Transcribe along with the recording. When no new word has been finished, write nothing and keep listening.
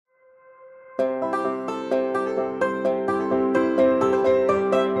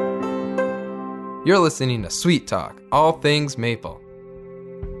You're listening to Sweet Talk, all things maple.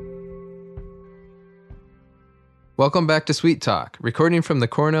 Welcome back to Sweet Talk, recording from the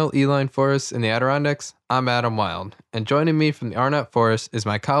Cornell Eline Forest in the Adirondacks. I'm Adam Wild, and joining me from the Arnott Forest is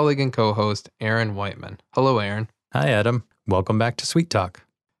my colleague and co-host, Aaron Whiteman. Hello, Aaron. Hi, Adam. Welcome back to Sweet Talk.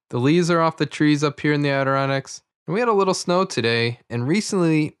 The leaves are off the trees up here in the Adirondacks, and we had a little snow today, and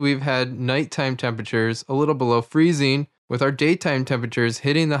recently we've had nighttime temperatures a little below freezing, with our daytime temperatures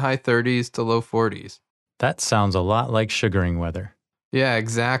hitting the high 30s to low 40s. That sounds a lot like sugaring weather. Yeah,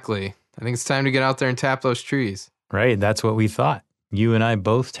 exactly. I think it's time to get out there and tap those trees. Right, that's what we thought. You and I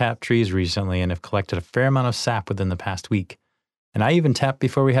both tapped trees recently and have collected a fair amount of sap within the past week. And I even tapped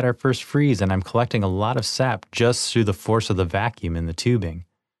before we had our first freeze, and I'm collecting a lot of sap just through the force of the vacuum in the tubing.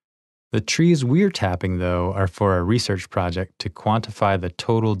 The trees we're tapping, though, are for a research project to quantify the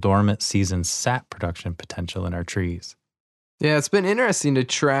total dormant season sap production potential in our trees. Yeah, it's been interesting to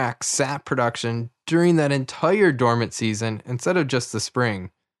track sap production during that entire dormant season instead of just the spring.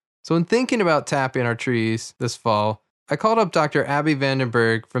 So in thinking about tapping our trees this fall, I called up Dr. Abby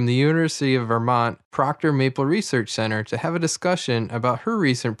Vandenberg from the University of Vermont Proctor Maple Research Center to have a discussion about her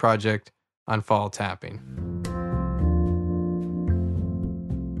recent project on fall tapping.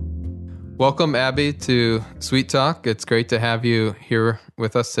 Welcome, Abby, to Sweet Talk. It's great to have you here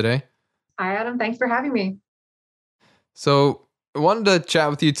with us today. Hi, Adam. Thanks for having me. So I wanted to chat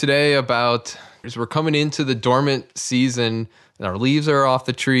with you today about, as we're coming into the dormant season, and our leaves are off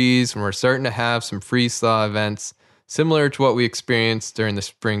the trees, and we're starting to have some freeze-thaw events, similar to what we experienced during the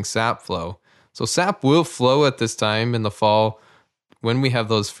spring sap flow. So sap will flow at this time in the fall when we have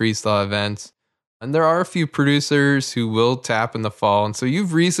those freeze-thaw events. And there are a few producers who will tap in the fall. And so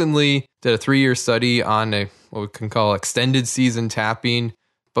you've recently did a 3-year study on what we can call extended season tapping.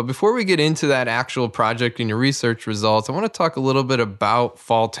 But before we get into that actual project and your research results, I want to talk a little bit about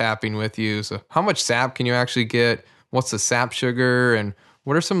fall tapping with you. So how much sap can you actually get? What's the sap sugar? And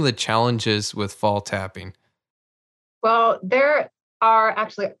what are some of the challenges with fall tapping? Well, there are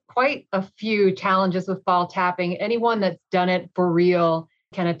actually quite a few challenges with fall tapping. Anyone that's done it for real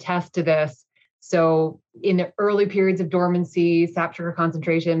can attest to this. So in the early periods of dormancy, sap sugar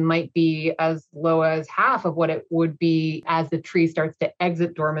concentration might be as low as half of what it would be as the tree starts to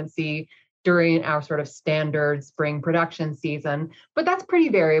exit dormancy during our sort of standard spring production season. But that's pretty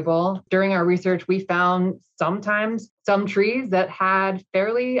variable. During our research, we found sometimes some trees that had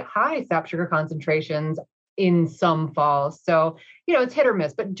fairly high sap sugar concentrations in some falls. So, it's hit or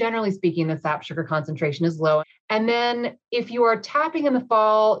miss, but generally speaking, the sap sugar concentration is low. And then if you are tapping in the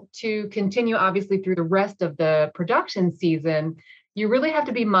fall to continue, obviously, through the rest of the production season, you really have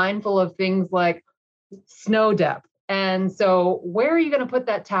to be mindful of things like snow depth. And so where are you going to put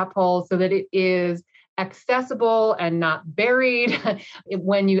that tap hole so that it is accessible and not buried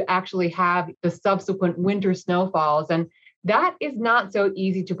when you actually have the subsequent winter snowfalls? And that is not so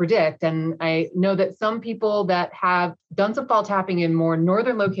easy to predict. And I know that some people that have done some fall tapping in more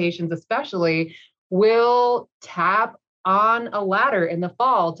northern locations, especially, will tap on a ladder in the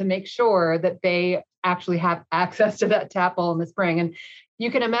fall to make sure that they actually have access to that tap hole in the spring. And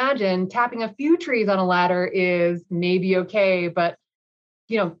you can imagine tapping a few trees on a ladder is maybe okay, but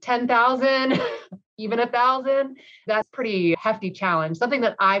 10,000, even 1,000, that's pretty hefty challenge. Something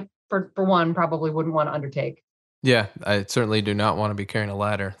that I, for one, probably wouldn't want to undertake. Yeah, I certainly do not want to be carrying a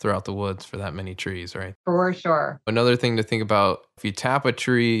ladder throughout the woods for that many trees, right? For sure. Another thing to think about, if you tap a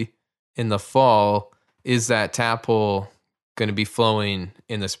tree in the fall, is that tap hole going to be flowing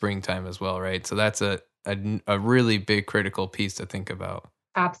in the springtime as well, right? So that's a really big critical piece to think about.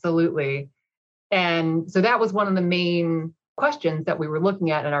 Absolutely. And so that was one of the main questions that we were looking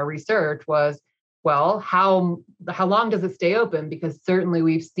at in our research was, well, how long does it stay open? Because certainly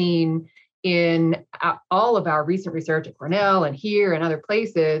we've seen in all of our recent research at Cornell and here and other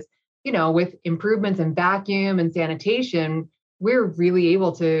places, with improvements in vacuum and sanitation, we're really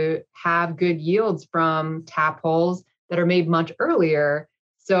able to have good yields from tap holes that are made much earlier.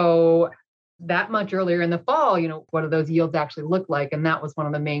 So that much earlier in the fall, what do those yields actually look like? And that was one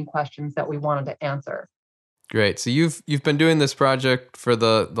of the main questions that we wanted to answer. Great. So you've been doing this project for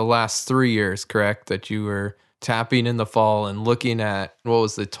the last 3 years, correct? That you were tapping in the fall and looking at what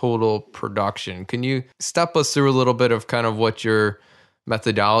was the total production. Can you step us through a little bit of kind of what your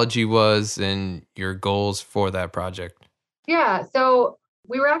methodology was and your goals for that project? Yeah, so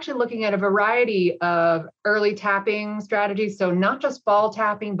we were actually looking at a variety of early tapping strategies. So not just fall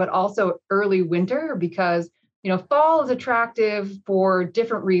tapping, but also early winter, because, fall is attractive for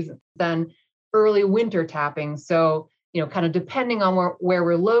different reasons than early winter tapping. So, kind of depending on where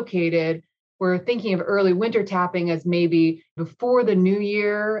we're located, we're thinking of early winter tapping as maybe before the new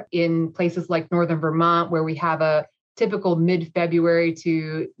year in places like northern Vermont, where we have a typical mid-February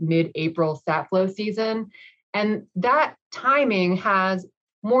to mid-April sap flow season. And that timing has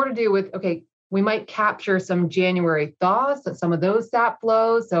more to do with, okay, we might capture some January thaws, so some of those sap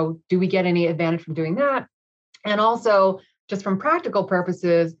flows. So do we get any advantage from doing that? And also, just from practical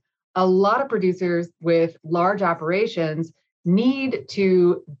purposes, a lot of producers with large operations need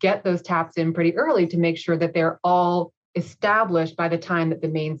to get those taps in pretty early to make sure that they're all established by the time that the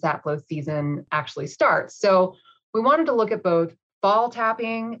main sap flow season actually starts. So we wanted to look at both fall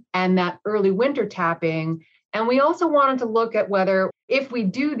tapping and that early winter tapping. And we also wanted to look at whether, if we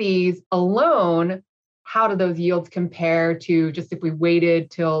do these alone, how do those yields compare to just if we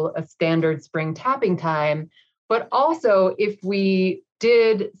waited till a standard spring tapping time? But also, if we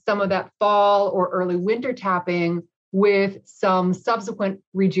did some of that fall or early winter tapping with some subsequent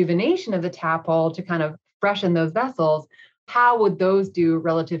rejuvenation of the tap hole to kind of freshen those vessels, how would those do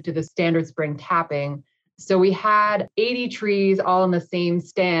relative to the standard spring tapping? So we had 80 trees all in the same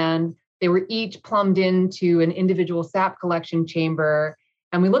stand. They were each plumbed into an individual sap collection chamber.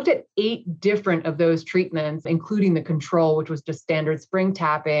 And we looked at 8 different of those treatments, including the control, which was just standard spring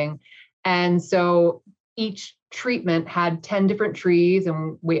tapping. And so each treatment had 10 different trees,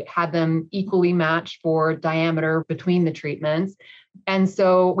 and we had them equally matched for diameter between the treatments. And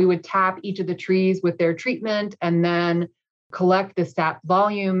so we would tap each of the trees with their treatment and then collect the sap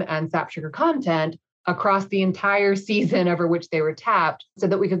volume and sap sugar content across the entire season over which they were tapped so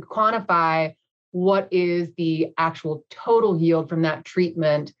that we could quantify what is the actual total yield from that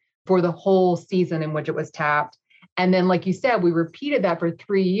treatment for the whole season in which it was tapped. And then, like you said, we repeated that for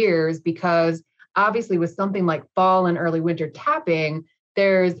 3 years because obviously with something like fall and early winter tapping,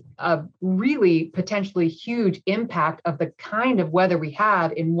 there's a really potentially huge impact of the kind of weather we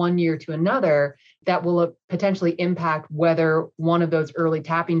have in one year to another that will potentially impact whether one of those early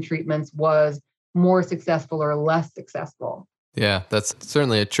tapping treatments was more successful or less successful. Yeah, that's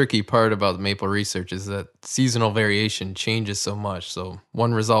certainly a tricky part about the maple research is that seasonal variation changes so much. So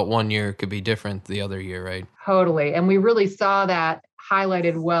one result one year could be different the other year, right? Totally. And we really saw that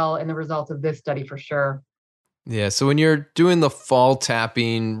highlighted well in the results of this study for sure. Yeah, so when you're doing the fall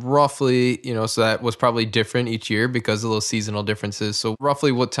tapping, roughly, so that was probably different each year because of those seasonal differences. So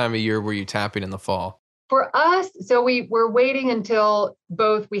roughly what time of year were you tapping in the fall? For us, so we were waiting until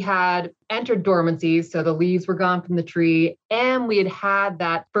both we had entered dormancy, so the leaves were gone from the tree, and we had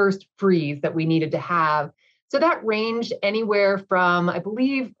that first freeze that we needed to have. So that ranged anywhere from, I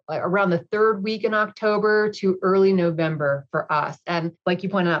believe, around the 3rd week in October to early November for us. And like you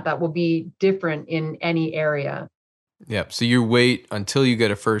pointed out, that will be different in any area. Yep. So you wait until you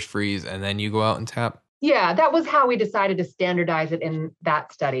get a first freeze and then you go out and tap? Yeah, that was how we decided to standardize it in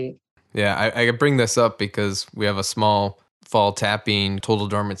that study. Yeah, I bring this up because we have a small fall tapping total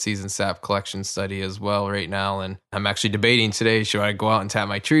dormant season sap collection study as well right now. And I'm actually debating today, should I go out and tap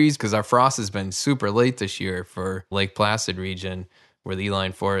my trees? Because our frost has been super late this year for Lake Placid region where the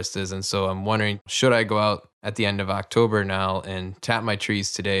Eline Forest is. And so I'm wondering, should I go out at the end of October now and tap my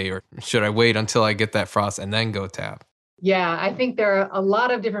trees today? Or should I wait until I get that frost and then go tap? Yeah, I think there are a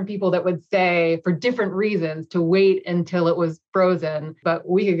lot of different people that would say for different reasons to wait until it was frozen, but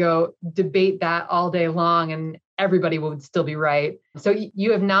we could go debate that all day long and everybody would still be right. So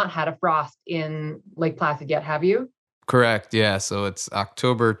you have not had a frost in Lake Placid yet, have you? Correct. Yeah. So it's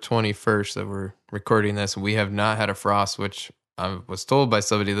October 21st that we're recording this. We have not had a frost, which I was told by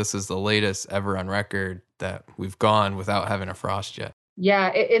somebody this is the latest ever on record that we've gone without having a frost yet. Yeah,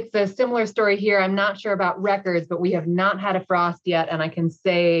 it's a similar story here. I'm not sure about records, but we have not had a frost yet. And I can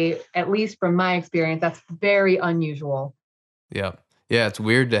say, at least from my experience, that's very unusual. Yeah. Yeah, it's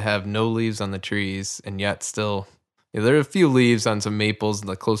weird to have no leaves on the trees and yet still, there are a few leaves on some maples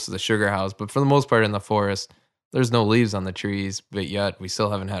close to the sugar house, but for the most part in the forest, there's no leaves on the trees, but yet we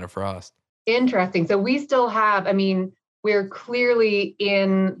still haven't had a frost. Interesting. So we still have, we're clearly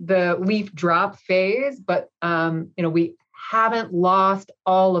in the leaf drop phase, but, we haven't lost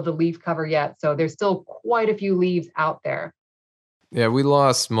all of the leaf cover yet. So there's still quite a few leaves out there. Yeah, we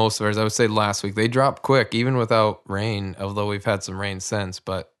lost most of ours. I would say last week. They dropped quick, even without rain, although we've had some rain since.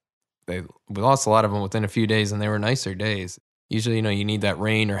 But we lost a lot of them within a few days, and they were nicer days. Usually, you need that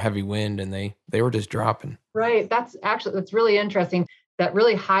rain or heavy wind, and they were just dropping. Right. That's really interesting. That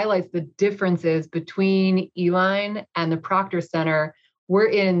really highlights the differences between Eline and the Proctor Center. We're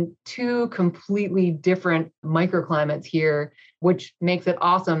in 2 completely different microclimates here, which makes it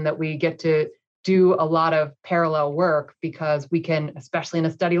awesome that we get to do a lot of parallel work because we can, especially in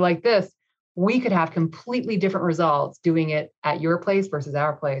a study like this, we could have completely different results doing it at your place versus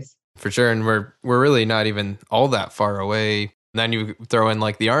our place. For sure. And we're really not even all that far away. And then you throw in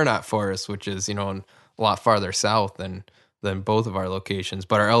like the Arnott Forest, which is, a lot farther south than both of our locations.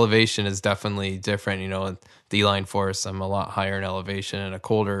 But our elevation is definitely different. In the Eline Forest, I'm a lot higher in elevation in a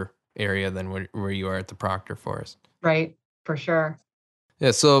colder area than where you are at the Proctor Forest. Right. For sure.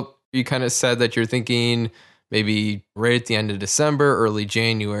 Yeah. So you kind of said that you're thinking maybe right at the end of December, early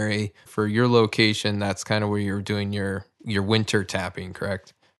January for your location. That's kind of where you're doing your winter tapping,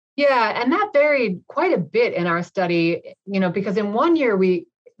 correct? Yeah, and that varied quite a bit in our study, because in one year we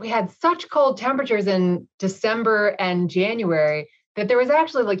had such cold temperatures in December and January that there was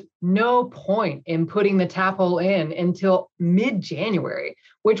actually like no point in putting the tap hole in until mid-January,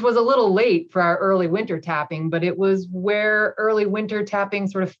 which was a little late for our early winter tapping, but it was where early winter tapping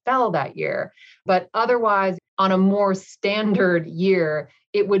sort of fell that year. But otherwise, on a more standard year,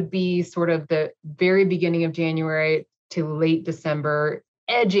 it would be sort of the very beginning of January to late December,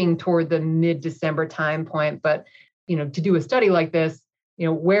 edging toward the mid-December time point. But, to do a study like this,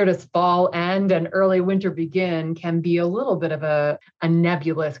 where does fall end and early winter begin can be a little bit of a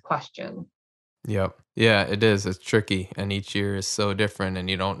nebulous question. Yep. Yeah, it is. It's tricky. And each year is so different and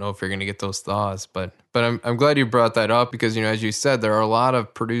you don't know if you're going to get those thaws. But I'm glad you brought that up because, as you said, there are a lot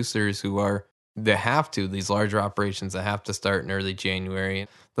of producers these larger operations that have to start in early January.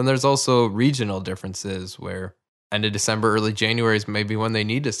 Then there's also regional differences where end of December, early January is maybe when they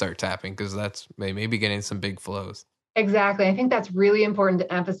need to start tapping because they may be getting some big flows. Exactly. I think that's really important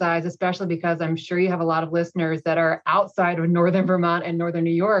to emphasize, especially because I'm sure you have a lot of listeners that are outside of Northern Vermont and Northern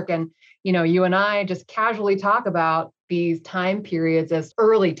New York. And, you and I just casually talk about these time periods as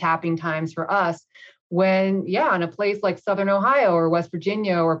early tapping times for us when, in a place like Southern Ohio or West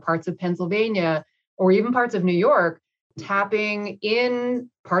Virginia or parts of Pennsylvania or even parts of New York, tapping in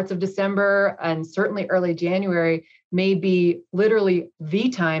parts of December and certainly early January may be literally the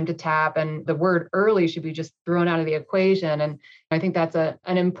time to tap, and the word early should be just thrown out of the equation. And I think that's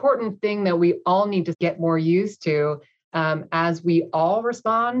an important thing that we all need to get more used to as we all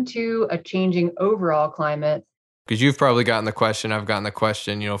respond to a changing overall climate. Because you've probably gotten the question, I've gotten the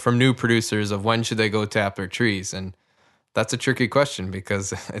question, from new producers of when should they go tap their trees? And that's a tricky question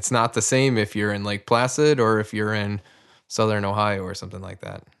because it's not the same if you're in Lake Placid or if you're in Southern Ohio or something like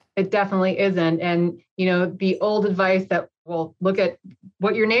that. It definitely isn't. And, the old advice that, well, look at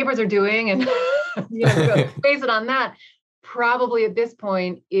what your neighbors are doing and, base it on that, probably at this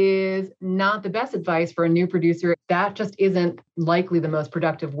point is not the best advice for a new producer. That just isn't likely the most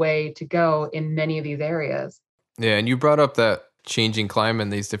productive way to go in many of these areas. Yeah. And you brought up that changing climate in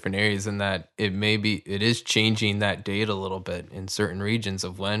these different areas and that it is changing that date a little bit in certain regions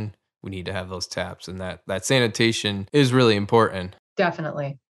of when we need to have those taps, and that sanitation is really important.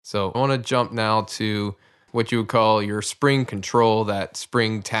 Definitely. So I want to jump now to what you would call your spring control, that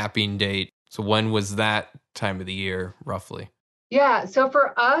spring tapping date. So when was that time of the year, roughly? Yeah. So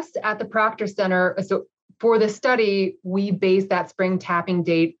for us at the Proctor Center, so for the study, we based that spring tapping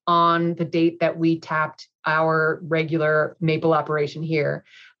date on the date that we tapped our regular maple operation here.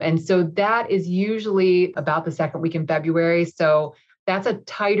 And so that is usually about the second week in February. So that's a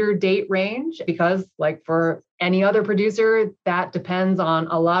tighter date range because, like for any other producer, that depends on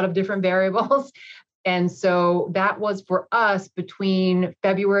a lot of different variables. And so that was for us between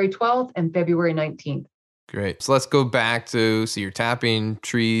February 12th and February 19th. Great. So let's go back to, so your tapping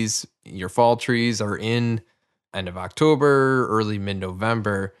trees, your fall trees are in end of October, early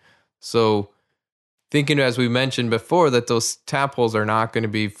mid-November. So thinking, as we mentioned before, that those tap holes are not going to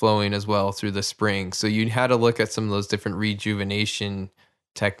be flowing as well through the spring. So you had to look at some of those different rejuvenation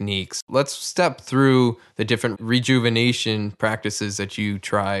techniques. Let's step through the different rejuvenation practices that you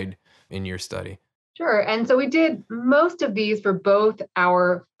tried in your study. Sure. And so we did most of these for both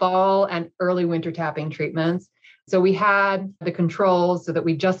our fall and early winter tapping treatments. So we had the controls so that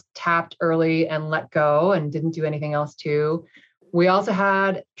we just tapped early and let go and didn't do anything else too. We also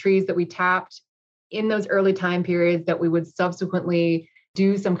had trees that we tapped in those early time periods that we would subsequently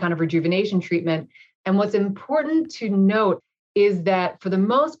do some kind of rejuvenation treatment. And what's important to note is that for the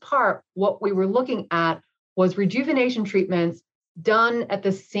most part, what we were looking at was rejuvenation treatments done at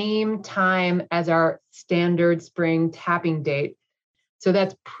the same time as our standard spring tapping date. So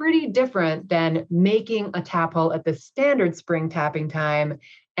that's pretty different than making a tap hole at the standard spring tapping time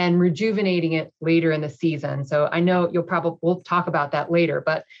and rejuvenating it later in the season. So I know we'll talk about that later,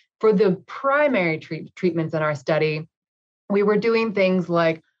 but for the primary treatments in our study, we were doing things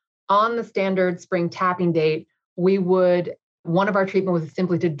like on the standard spring tapping date, one of our treatment was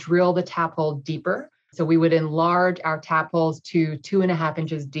simply to drill the tap hole deeper. So we would enlarge our tap holes to 2.5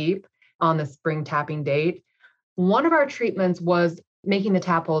 inches deep. on the spring tapping date. One of our treatments was making the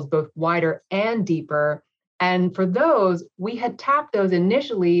tap holes both wider and deeper. And for those, we had tapped those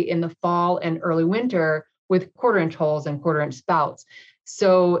initially in the fall and early winter with 1/4-inch holes and 1/4-inch spouts.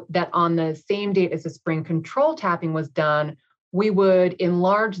 So that on the same date as the spring control tapping was done, we would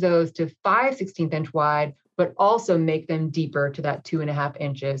enlarge those to 5/16 inch wide, but also make them deeper to that 2.5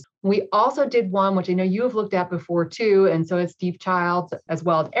 inches. We also did one, which I know you have looked at before too, and so has Steve Childs as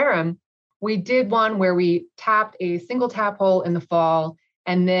well as Aaron. We did one where we tapped a single tap hole in the fall,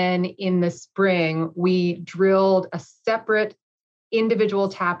 and then in the spring, we drilled a separate individual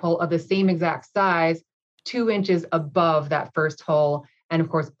tap hole of the same exact size, 2 inches above that first hole, and of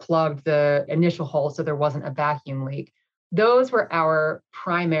course, plugged the initial hole so there wasn't a vacuum leak. Those were our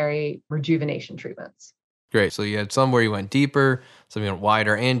primary rejuvenation treatments. Great. So you had some where you went deeper, some you went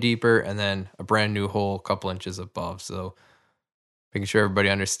wider and deeper, and then a brand new hole a couple inches above. So making sure everybody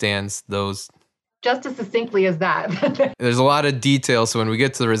understands those. Just as succinctly as that. There's a lot of detail. So when we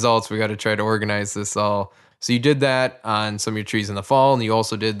get to the results, we got to try to organize this all. So you did that on some of your trees in the fall, and you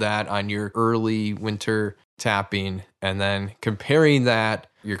also did that on your early winter tapping. And then comparing that,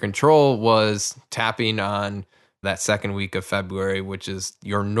 your control was tapping on that second week of February, which is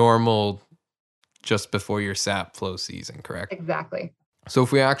your normal just before your sap flow season, correct? Exactly. So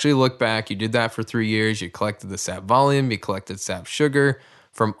if we actually look back, you did that for 3 years. You collected the sap volume, you collected sap sugar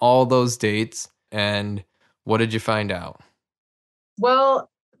from all those dates. And what did you find out? Well,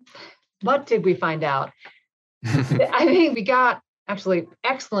 what did we find out? I think we got actually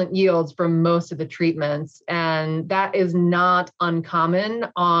excellent yields from most of the treatments, and that is not uncommon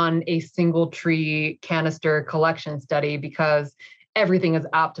on a single tree canister collection study because everything is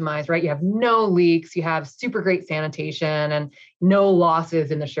optimized, right? You have no leaks, you have super great sanitation, and no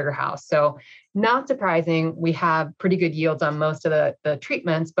losses in the sugar house. So not surprising, we have pretty good yields on most of the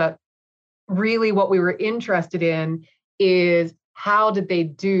treatments, but really what we were interested in is how did they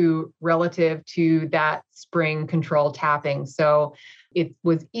do relative to that spring control tapping? So it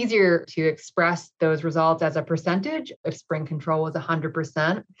was easier to express those results as a percentage if spring control was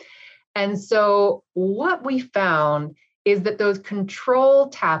 100%. And so what we found is that those control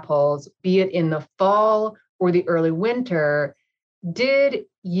tap holes, be it in the fall or the early winter, did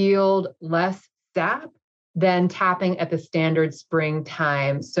yield less sap than tapping at the standard spring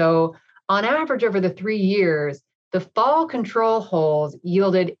time. So on average, over the 3 years, the fall control holes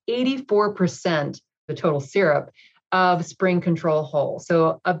yielded 84% the total syrup of spring control holes.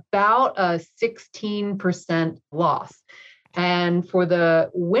 So about a 16% loss. And for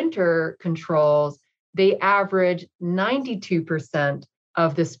the winter controls, they average 92%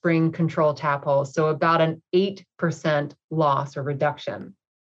 of the spring control tap holes. So about an 8% loss or reduction.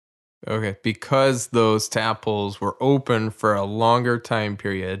 Okay, because those tap holes were open for a longer time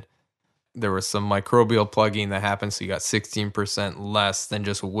period, there was some microbial plugging that happened, so you got 16% less than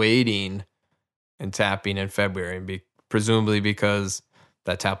just waiting and tapping in February. Presumably because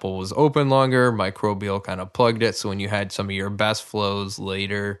that tap hole was open longer, microbial kind of plugged it. So when you had some of your best flows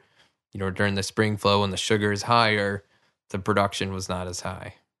later, during the spring flow when the sugar is higher, the production was not as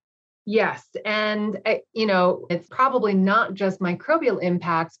high. Yes. And, it's probably not just microbial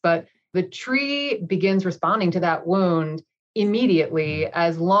impacts, but the tree begins responding to that wound immediately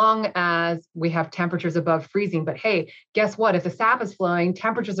as long as we have temperatures above freezing. But hey, guess what? If the sap is flowing,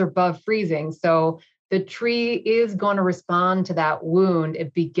 temperatures are above freezing. So the tree is going to respond to that wound.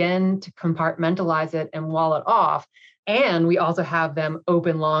 It begin to compartmentalize it and wall it off. And we also have them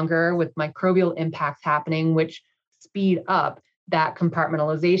open longer with microbial impacts happening, which speed up that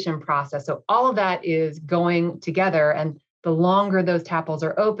compartmentalization process. So all of that is going together. And the longer those tap holes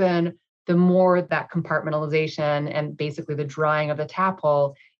are open, the more that compartmentalization and basically the drying of the tap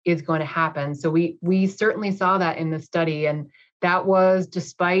hole is going to happen. So we certainly saw that in the study. And that was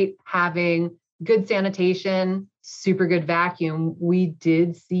despite having good sanitation, super good vacuum, we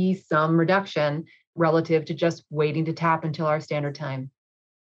did see some reduction relative to just waiting to tap until our standard time.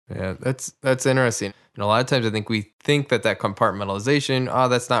 Yeah, that's interesting. And a lot of times I think we think that compartmentalization,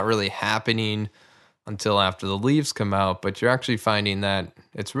 that's not really happening until after the leaves come out, but you're actually finding that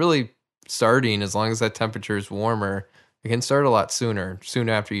it's really starting as long as that temperature is warmer. It can start a lot sooner, soon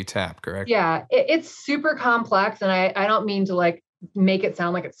after you tap, correct? Yeah, it's super complex, and I don't mean to make it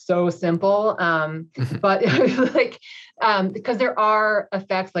sound like it's so simple, but because there are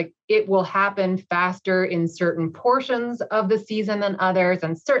effects, like it will happen faster in certain portions of the season than others,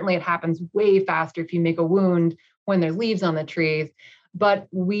 and certainly it happens way faster if you make a wound when there's leaves on the trees. But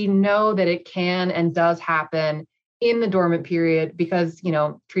we know that it can and does happen in the dormant period because,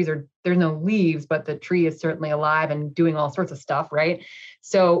 there's no leaves, but the tree is certainly alive and doing all sorts of stuff, right?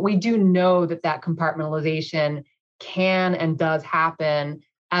 So we do know that compartmentalization can and does happen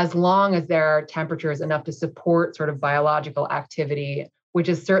as long as there are temperatures enough to support sort of biological activity, which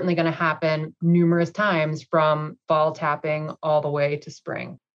is certainly going to happen numerous times from fall tapping all the way to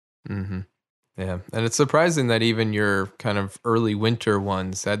spring. Mm-hmm. Yeah. And it's surprising that even your kind of early winter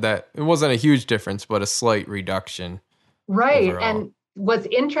ones had that. It wasn't a huge difference, but a slight reduction. Right. Overall. And what's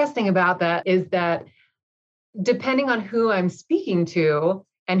interesting about that is that depending on who I'm speaking to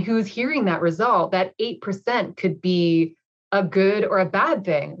and who's hearing that result, that 8% could be a good or a bad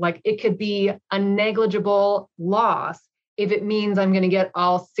thing. Like it could be a negligible loss if it means I'm going to get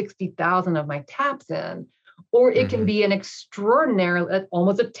all 60,000 of my taps in, or it can be an extraordinary,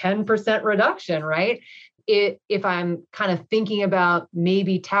 almost a 10% reduction, right? If I'm kind of thinking about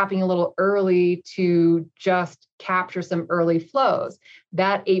maybe tapping a little early to just capture some early flows,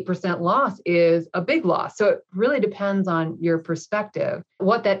 that 8% loss is a big loss. So it really depends on your perspective,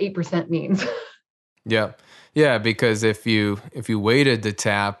 what that 8% means. Yeah. Yeah, because if you waited to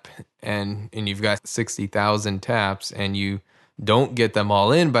tap and you've got 60,000 taps and you don't get them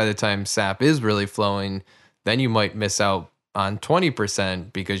all in by the time sap is really flowing, then you might miss out on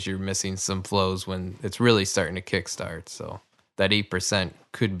 20% because you're missing some flows when it's really starting to kickstart. So that 8%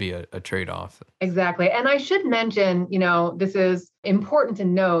 could be a trade-off. Exactly. And I should mention, this is important to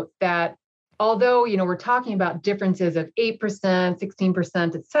note that although, we're talking about differences of 8%,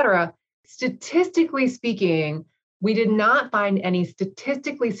 16%, et cetera, statistically speaking, we did not find any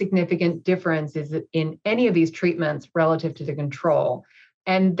statistically significant differences in any of these treatments relative to the control.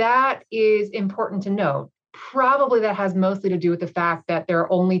 And that is important to note. Probably that has mostly to do with the fact that there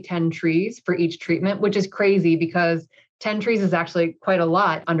are only 10 trees for each treatment, which is crazy because 10 trees is actually quite a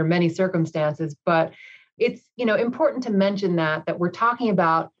lot under many circumstances. But it's, important to mention that we're talking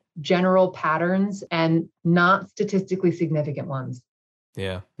about general patterns and not statistically significant ones.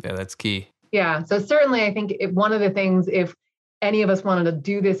 Yeah, that's key. Yeah. So certainly I think one of the things, if any of us wanted to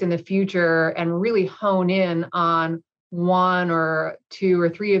do this in the future and really hone in on 1 or 2 or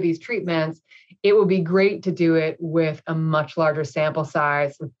 3 of these treatments, it would be great to do it with a much larger sample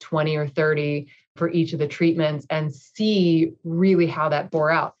size, with 20 or 30 for each of the treatments, and see really how that bore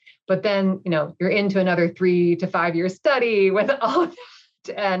out. But then, you're into another 3 to 5 year study with all of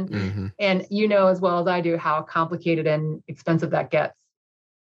that. And as well as I do how complicated and expensive that gets.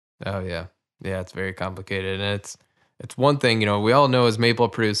 Oh yeah. Yeah, it's very complicated. And it's one thing, we all know as maple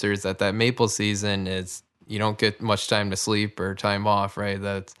producers that maple season is, you don't get much time to sleep or time off, right?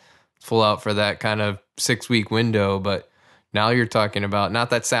 That's full out for that kind of 6-week window. But now you're talking about not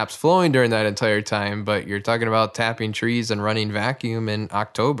that sap's flowing during that entire time, but you're talking about tapping trees and running vacuum in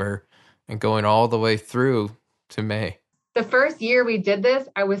October and going all the way through to May. The first year we did this,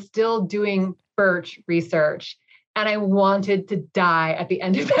 I was still doing birch research. And I wanted to die at the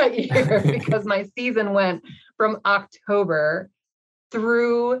end of that year because my season went from October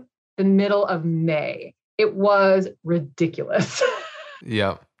through the middle of May. It was ridiculous.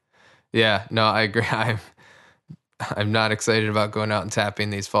 Yep. Yeah, no, I agree. I'm not excited about going out and tapping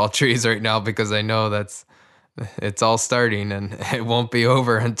these fall trees right now because I know it's all starting and it won't be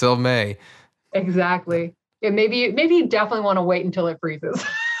over until May. Exactly. Yeah, maybe you definitely want to wait until it freezes.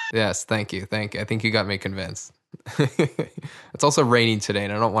 Yes, thank you. I think you got me convinced. It's also raining today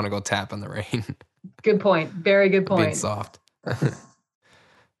and I don't want to go tap in the rain. Good point. Very good point. Being soft.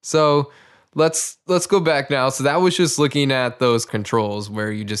 So let's go back now. So that was just looking at those controls where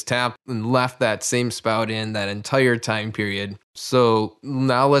you just tapped and left that same spout in that entire time period. So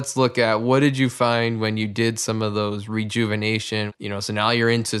now let's look at what did you find when you did some of those rejuvenation, so now you're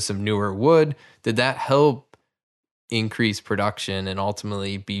into some newer wood. Did that help increase production and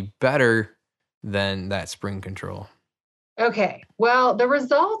ultimately be better than that spring control? Okay. Well, the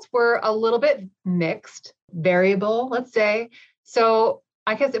results were a little bit mixed, variable, let's say. So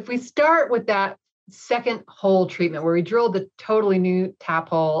I guess if we start with that second hole treatment where we drilled the totally new tap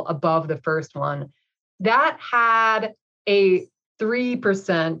hole above the first one, that had a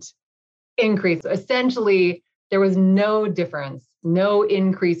 3% increase. Essentially, there was no difference, no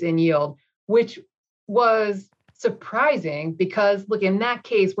increase in yield, which was surprising because, look, in that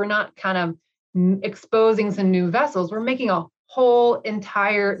case, we're not kind of exposing some new vessels. We're making a whole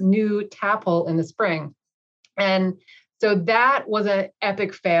entire new tap hole in the spring. And so that was an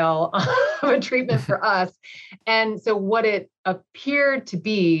epic fail of a treatment for us. And so what it appeared to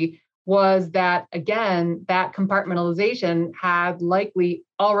be was that, again, that compartmentalization had likely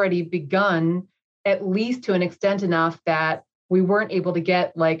already begun, at least to an extent enough that we weren't able to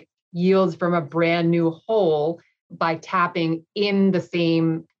get like yields from a brand new hole by tapping in the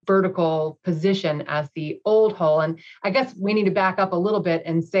same vertical position as the old hole. And I guess we need to back up a little bit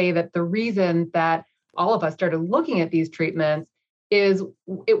and say that the reason that all of us started looking at these treatments is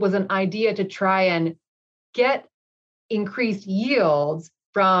it was an idea to try and get increased yields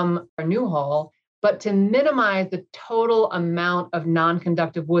from a new hole, but to minimize the total amount of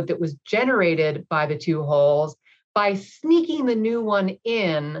non-conductive wood that was generated by the two holes by sneaking the new one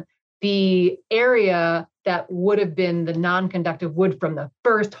in the area that would have been the non-conductive wood from the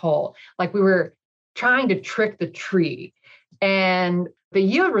first hole. Like we were trying to trick the tree. And the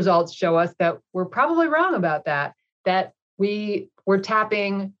yield results show us that we're probably wrong about that, that we were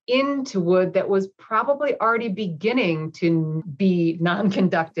tapping into wood that was probably already beginning to be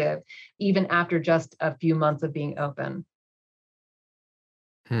non-conductive, even after just a few months of being open.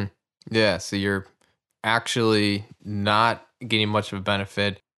 Yeah, so you're actually not getting much of a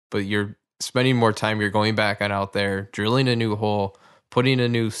benefit, but you're spending more time. You're going back out there, drilling a new hole, putting a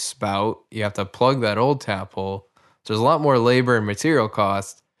new spout. You have to plug that old tap hole. So there's a lot more labor and material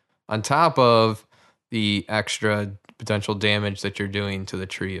cost on top of the extra potential damage that you're doing to the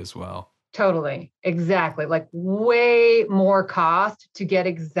tree as well. Totally. Exactly. Like way more cost to get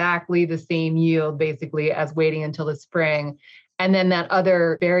exactly the same yield, basically, as waiting until the spring. And then that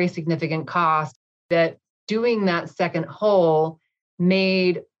other very significant cost that doing that second hole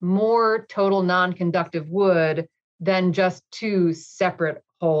made more total non-conductive wood than just two separate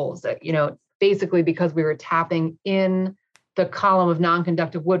holes. Basically because we were tapping in the column of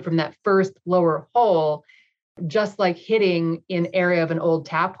non-conductive wood from that first lower hole, just like hitting in area of an old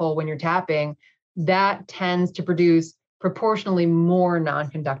tap hole when you're tapping, that tends to produce proportionally more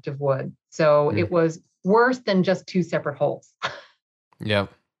non-conductive wood. So it was worse than just two separate holes.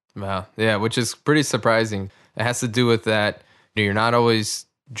 Yep. Wow. Yeah, which is pretty surprising. It has to do with that you're not always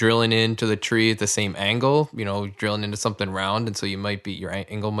drilling into the tree at the same angle, drilling into something round. And so your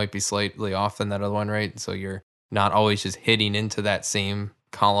angle might be slightly off than that other one, right? So you're not always just hitting into that same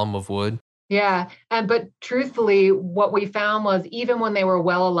column of wood. Yeah. But truthfully, what we found was even when they were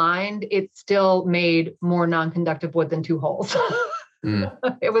well aligned, it still made more non-conductive wood than two holes.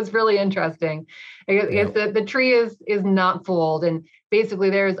 It was really interesting. The tree is not fooled. And basically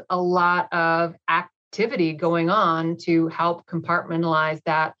there's a lot of activity going on to help compartmentalize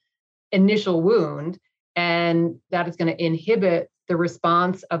that initial wound. And that is going to inhibit the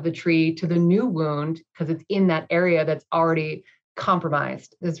response of the tree to the new wound because it's in that area that's already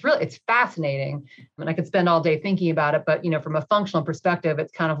compromised. It's fascinating. I mean, I could spend all day thinking about it, but from a functional perspective,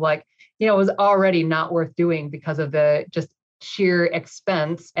 it's kind of like, it was already not worth doing because of the just sheer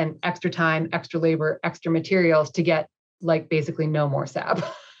expense and extra time, extra labor, extra materials to get like basically no more sap.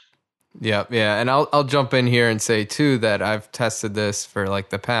 Yeah. And I'll jump in here and say too that I've tested this for like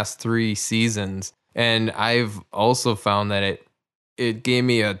the past 3 seasons, and I've also found that it gave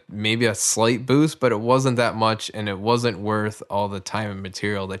me maybe a slight boost, but it wasn't that much, and it wasn't worth all the time and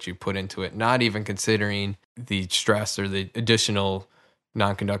material that you put into it, not even considering the stress or the additional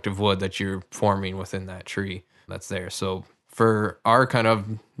non-conductive wood that you're forming within that tree that's there. So for our kind of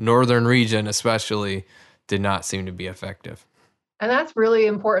northern region especially, did not seem to be effective. And that's really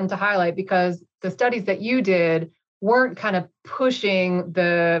important to highlight because the studies that you did weren't kind of pushing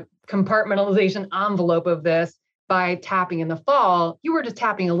the compartmentalization envelope of this by tapping in the fall. You were just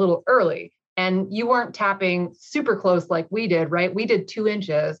tapping a little early, and you weren't tapping super close like we did, right? We did 2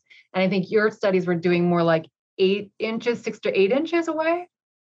 inches. And I think your studies were doing more like 8 inches, 6 to 8 inches away.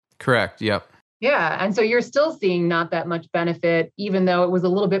 Correct. Yep. Yeah. And so you're still seeing not that much benefit, even though it was a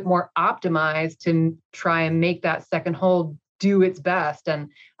little bit more optimized to try and make that second hole do its best. And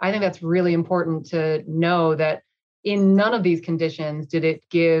I think that's really important to know that in none of these conditions did it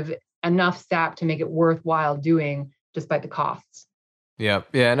give enough sap to make it worthwhile doing despite the costs. Yeah.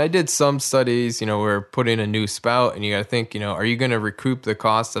 And I did some studies, where putting a new spout, and you got to think, are you going to recoup the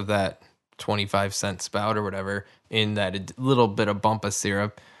cost of that 25-cent spout or whatever in that little bit of bump of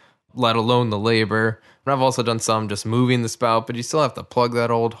syrup, let alone the labor. And I've also done some just moving the spout, but you still have to plug that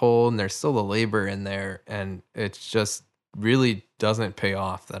old hole, and there's still the labor in there, and it's just really doesn't pay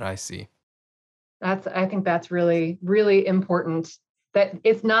off that I see. I think that's really, really important. That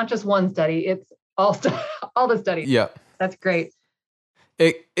it's not just one study; it's all the studies. Yeah, that's great.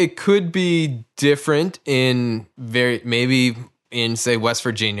 It could be different in maybe in say West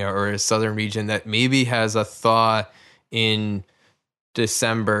Virginia or a southern region that maybe has a thaw in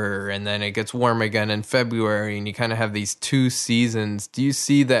December and then it gets warm again in February, and you kind of have these 2 seasons. Do you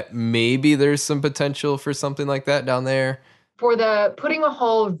see that maybe there's some potential for something like that down there? For the putting a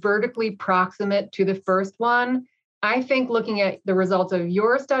hole vertically proximate to the first one, I think looking at the results of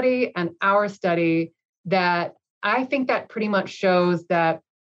your study and our study, that I think that pretty much shows that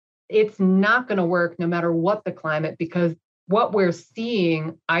it's not going to work no matter what the climate, because what we're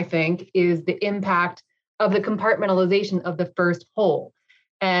seeing, I think, is the impact of the compartmentalization of the first hole.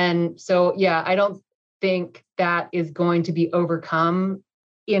 And so, yeah, I don't think that is going to be overcome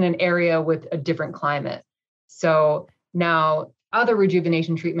in an area with a different climate. So now other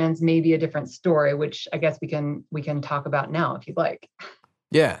rejuvenation treatments may be a different story, which I guess we can talk about now if you'd like.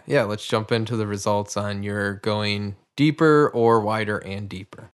 Yeah. Let's jump into the results on your going deeper or wider and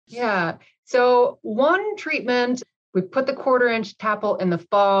deeper. Yeah. So one treatment, we put the 1/4-inch Tapple in the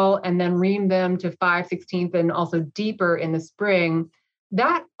fall and then reamed them to 5/16 and also deeper in the spring.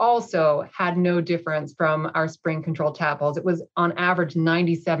 That also had no difference from our spring control Tapples. It was on average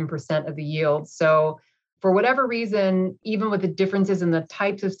 97% of the yield. So for whatever reason, even with the differences in the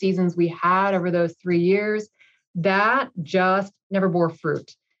types of seasons we had over those 3 years, that just never bore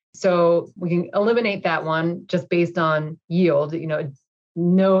fruit. So we can eliminate that one just based on yield,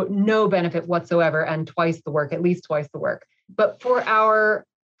 no benefit whatsoever, and at least twice the work. But for our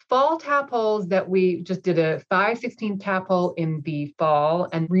fall Tapples that we just did a 5/16 Tapple in the fall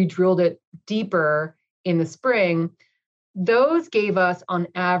and re-drilled it deeper in the spring, those gave us on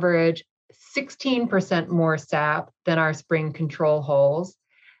average 16% more sap than our spring control holes,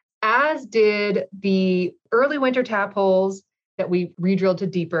 as did the early winter Tapples that we re-drilled to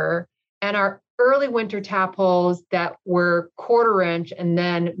deeper, and our early winter Tapples that were 1/4-inch and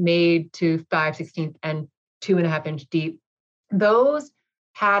then made to 5/16 and 2.5-inch deep. Those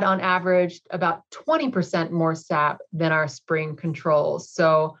had on average about 20% more sap than our spring controls.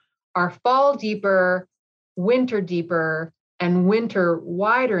 So our fall deeper, winter deeper, and winter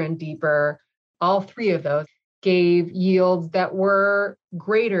wider and deeper, all three of those gave yields that were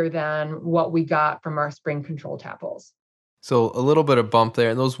greater than what we got from our spring control Tapples. So a little bit of bump there.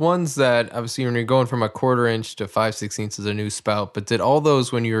 And those ones that obviously when you're going from a 1/4-inch to 5/16 is a new spout, but did all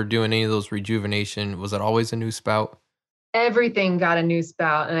those, when you were doing any of those rejuvenation, was it always a new spout? Everything got a new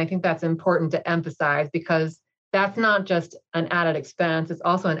spout. And I think that's important to emphasize, because that's not just an added expense, it's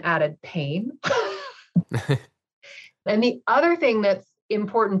also an added pain. And the other thing that's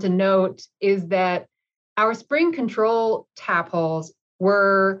important to note is that our spring control Tapples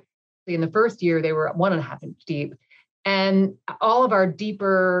were, in the first year, they were 1.5-inch deep. And all of our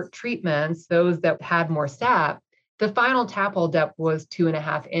deeper treatments, those that had more sap, the final Tapple depth was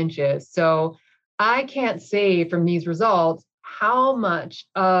 2.5 inches. So I can't say from these results how much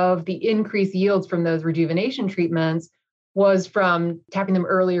of the increased yields from those rejuvenation treatments was from tapping them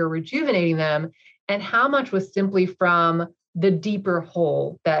earlier, rejuvenating them, and how much was simply from the deeper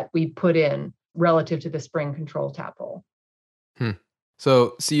hole that we put in relative to the spring control Tapple.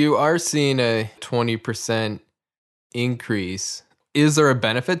 So you are seeing a 20% increase. Is there a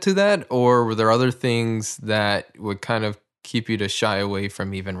benefit to that, or were there other things that would kind of keep you to shy away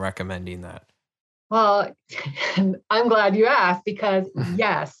from even recommending that? Well, I'm glad you asked, because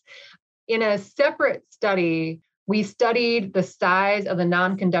yes, in a separate study, we studied the size of the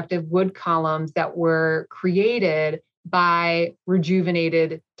non-conductive wood columns that were created by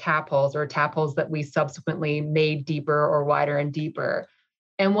rejuvenated Tapples, or Tapples that we subsequently made deeper or wider and deeper.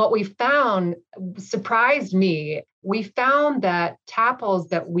 And what we found surprised me. We found that Tapples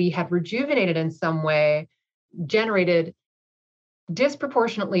that we had rejuvenated in some way generated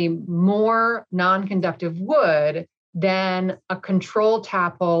disproportionately more non-conductive wood than a control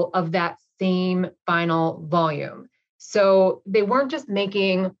Tapple of that same final volume. So they weren't just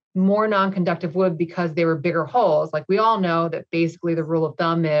making more non-conductive wood because they were bigger holes. Like, we all know that basically the rule of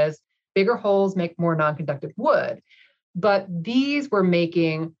thumb is bigger holes make more non-conductive wood. But these were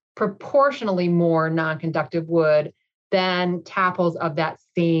making proportionally more non-conductive wood than Tapples of that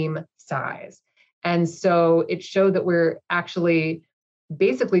same size. And so it showed that we're actually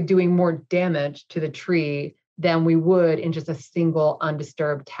basically doing more damage to the tree than we would in just a single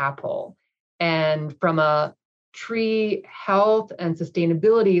undisturbed Tapple. And from a tree health and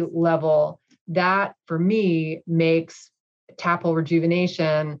sustainability level, that for me makes Tapple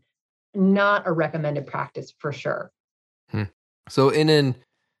rejuvenation not a recommended practice for sure. So in an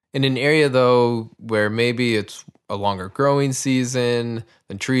area though where maybe it's a longer growing season,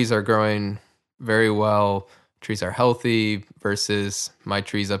 the trees are growing very well, trees are healthy, versus my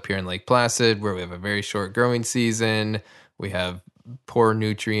trees up here in Lake Placid where we have a very short growing season, we have poor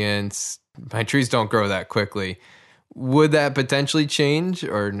nutrients, my trees don't grow that quickly. Would that potentially change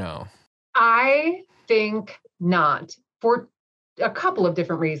or no? I think not, for a couple of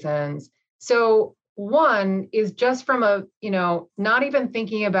different reasons. So one is just from not even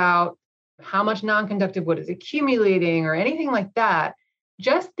thinking about how much non-conductive wood is accumulating or anything like that,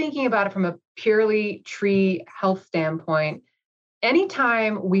 just thinking about it from a purely tree health standpoint,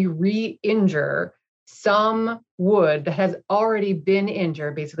 anytime we re-injure some wood that has already been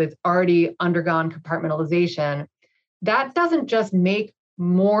injured, basically it's already undergone compartmentalization, that doesn't just make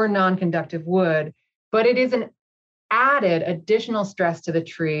more non-conductive wood, but it is an added additional stress to the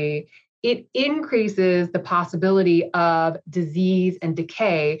tree. It increases the possibility of disease and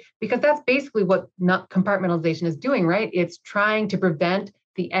decay, because that's basically what compartmentalization is doing, right? It's trying to prevent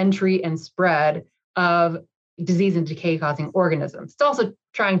the entry and spread of disease and decay causing organisms. It's also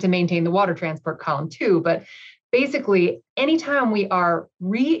trying to maintain the water transport column too, but basically anytime we are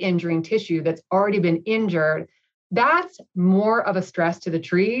re-injuring tissue that's already been injured, that's more of a stress to the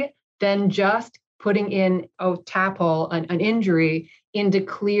tree than just putting in a tap hole, an injury into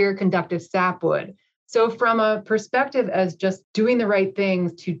clear conductive sapwood. So from a perspective as just doing the right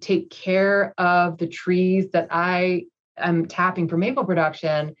things to take care of the trees that I am tapping for maple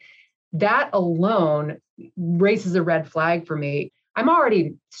production, that alone raises a red flag for me. I'm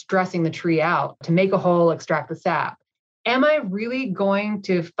already stressing the tree out to make a hole, extract the sap. Am I really going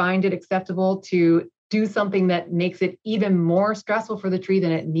to find it acceptable to do something that makes it even more stressful for the tree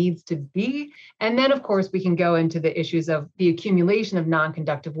than it needs to be? And then, of course, we can go into the issues of the accumulation of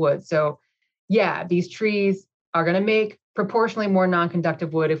non-conductive wood. So yeah, these trees are going to make proportionally more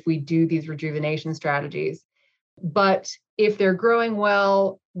non-conductive wood if we do these rejuvenation strategies. But if they're growing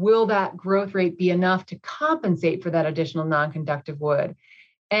well, will that growth rate be enough to compensate for that additional non-conductive wood?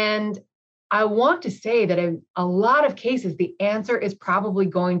 And I want to say that in a lot of cases, the answer is probably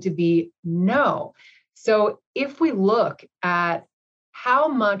going to be no. So if we look at how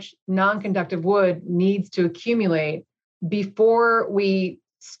much non-conductive wood needs to accumulate before we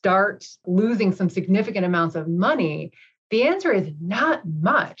start losing some significant amounts of money, the answer is not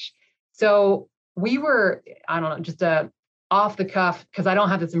much. So we were, I don't know, just off the cuff, because I don't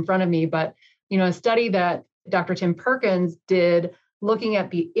have this in front of me, but a study that Dr. Tim Perkins did looking at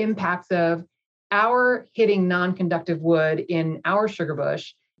the impacts of our hitting non-conductive wood in our sugar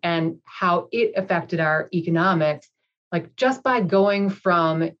bush and how it affected our economics, like just by going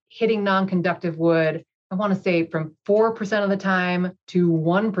from hitting non-conductive wood, I want to say from 4% of the time to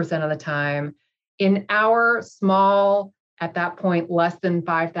 1% of the time in our small, at that point, less than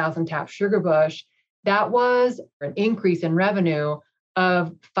 5,000 tap sugar bush, that was an increase in revenue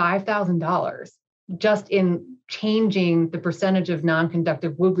of $5,000 just in changing the percentage of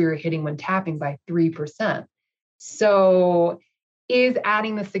non-conductive wood we were hitting when tapping by 3%. So is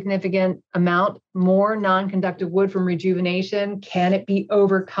adding the significant amount more non-conductive wood from rejuvenation, can it be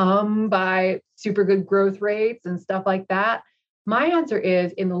overcome by super good growth rates and stuff like that? My answer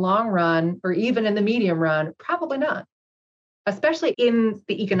is, in the long run, or even in the medium run, probably not, especially in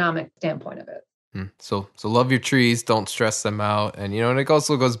the economic standpoint of it. So love your trees, don't stress them out. And, and it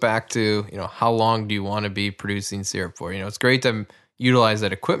also goes back to, how long do you want to be producing syrup for? It's great to utilize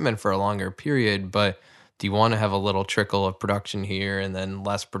that equipment for a longer period, but do you want to have a little trickle of production here and then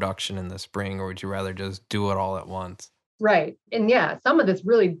less production in the spring, or would you rather just do it all at once? Right. And yeah, some of this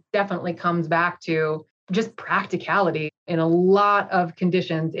really definitely comes back to just practicality. In a lot of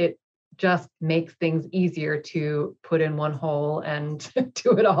conditions, it just makes things easier to put in one hole and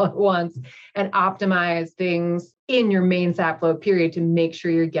do it all at once and optimize things in your main sap flow period to make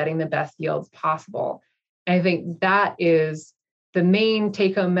sure you're getting the best yields possible. And I think that is the main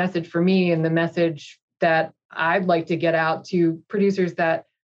take-home message for me, and the message that I'd like to get out to producers that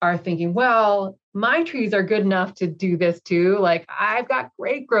are thinking, well, my trees are good enough to do this too. Like, I've got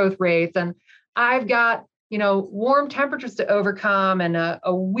great growth rates and I've got warm temperatures to overcome and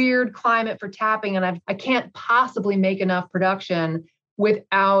a weird climate for tapping. And I can't possibly make enough production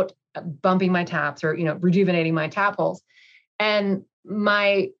without bumping my taps or, rejuvenating my tap holes. And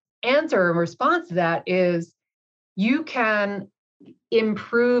my answer and response to that is, you can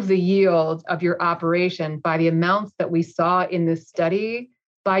improve the yield of your operation by the amounts that we saw in this study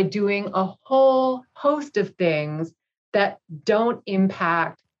by doing a whole host of things that don't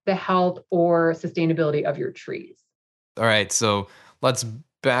impact the health or sustainability of your trees. All right, so let's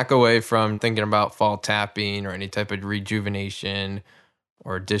back away from thinking about fall tapping or any type of rejuvenation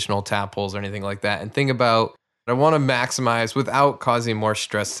or additional tap holes or anything like that, and think about, I want to maximize without causing more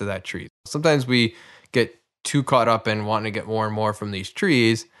stress to that tree. Sometimes we get too caught up in wanting to get more and more from these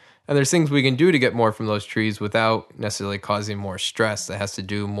trees, and there's things we can do to get more from those trees without necessarily causing more stress that has to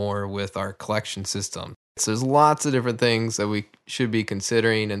do more with our collection system. So there's lots of different things that we should be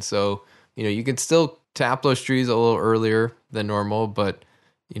considering. And so, you can still tap those trees a little earlier than normal, but,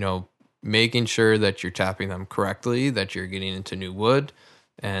 making sure that you're tapping them correctly, that you're getting into new wood,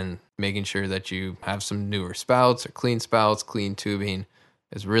 and making sure that you have some newer spouts or clean spouts, clean tubing.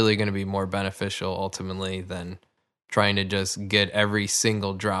 is really going to be more beneficial ultimately than trying to just get every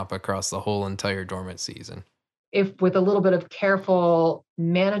single drop across the whole entire dormant season. If with a little bit of careful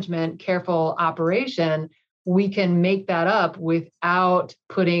management, careful operation, we can make that up without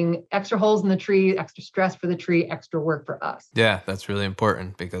putting extra holes in the tree, extra stress for the tree, extra work for us. Yeah, that's really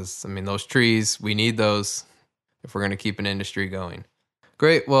important because, I mean, those trees, we need those if we're going to keep an industry going.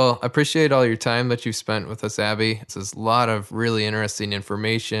 Great. Well, I appreciate all your time that you've spent with us, Abby. It's a lot of really interesting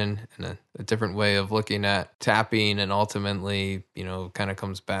information and a different way of looking at tapping, and ultimately, kind of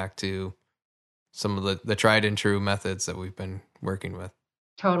comes back to some of the tried and true methods that we've been working with.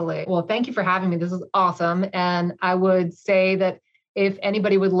 Totally. Well, thank you for having me. This is awesome. And I would say that if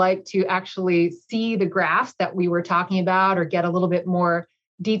anybody would like to actually see the graphs that we were talking about or get a little bit more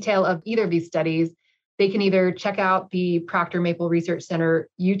detail of either of these studies, they can either check out the Proctor Maple Research Center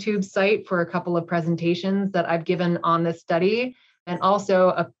YouTube site for a couple of presentations that I've given on this study. And also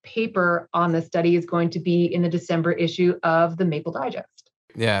a paper on the study is going to be in the December issue of the Maple Digest.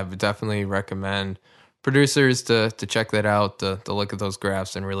 Yeah, I would definitely recommend producers to check that out, to look at those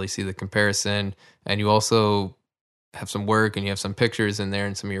graphs and really see the comparison. And you also have some work and you have some pictures in there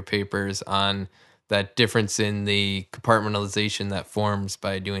and some of your papers on that difference in the compartmentalization that forms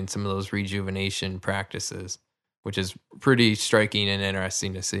by doing some of those rejuvenation practices, which is pretty striking and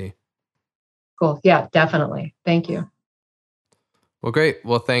interesting to see. Cool. Yeah, definitely. Thank you. Well, great.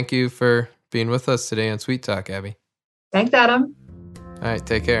 Well, thank you for being with us today on Sweet Talk, Abby. Thanks, Adam. All right,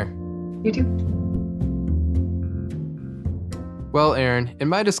 take care. You too. Well, Aaron, in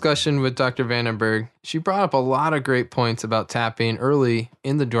my discussion with Dr. Vandenberg, she brought up a lot of great points about tapping early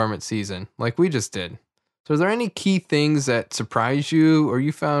in the dormant season, like we just did. So are there any key things that surprised you or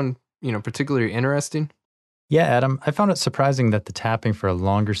you found, particularly interesting? Yeah, Adam, I found it surprising that the tapping for a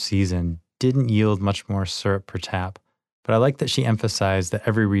longer season didn't yield much more syrup per tap, but I like that she emphasized that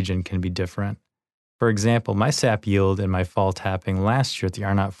every region can be different. For example, my sap yield in my fall tapping last year at the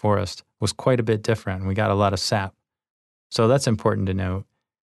Arnott Forest was quite a bit different, and we got a lot of sap. So that's important to note.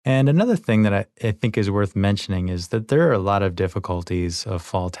 And another thing that I think is worth mentioning is that there are a lot of difficulties of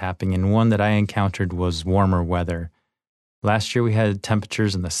fall tapping, and one that I encountered was warmer weather. Last year we had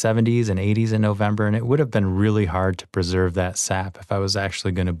temperatures in the 70s and 80s in November, and it would have been really hard to preserve that sap if I was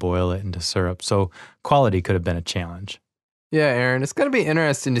actually going to boil it into syrup. So quality could have been a challenge. Yeah, Aaron, it's going to be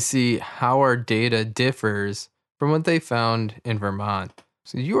interesting to see how our data differs from what they found in Vermont.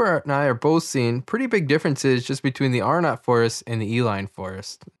 So you and I are both seeing pretty big differences just between the Arnott Forest and the Eline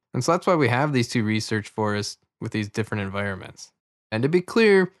Forest. And so that's why we have these two research forests with these different environments. And to be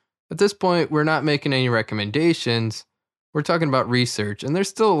clear, at this point, we're not making any recommendations. We're talking about research, and there's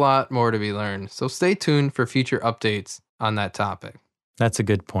still a lot more to be learned. So stay tuned for future updates on that topic. That's a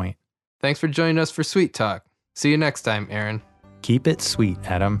good point. Thanks for joining us for Sweet Talk. See you next time, Aaron. Keep it sweet,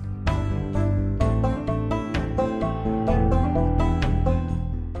 Adam.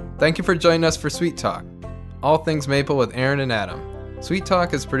 Thank you for joining us for Sweet Talk, all things maple with Aaron and Adam. Sweet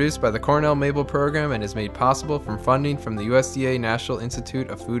Talk is produced by the Cornell Maple Program and is made possible from funding from the USDA National Institute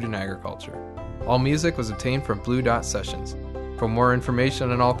of Food and Agriculture. All music was obtained from Blue Dot Sessions. For more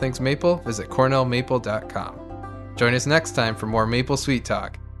information on all things maple, visit cornellmaple.com. Join us next time for more Maple Sweet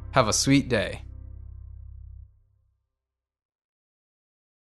Talk. Have a sweet day.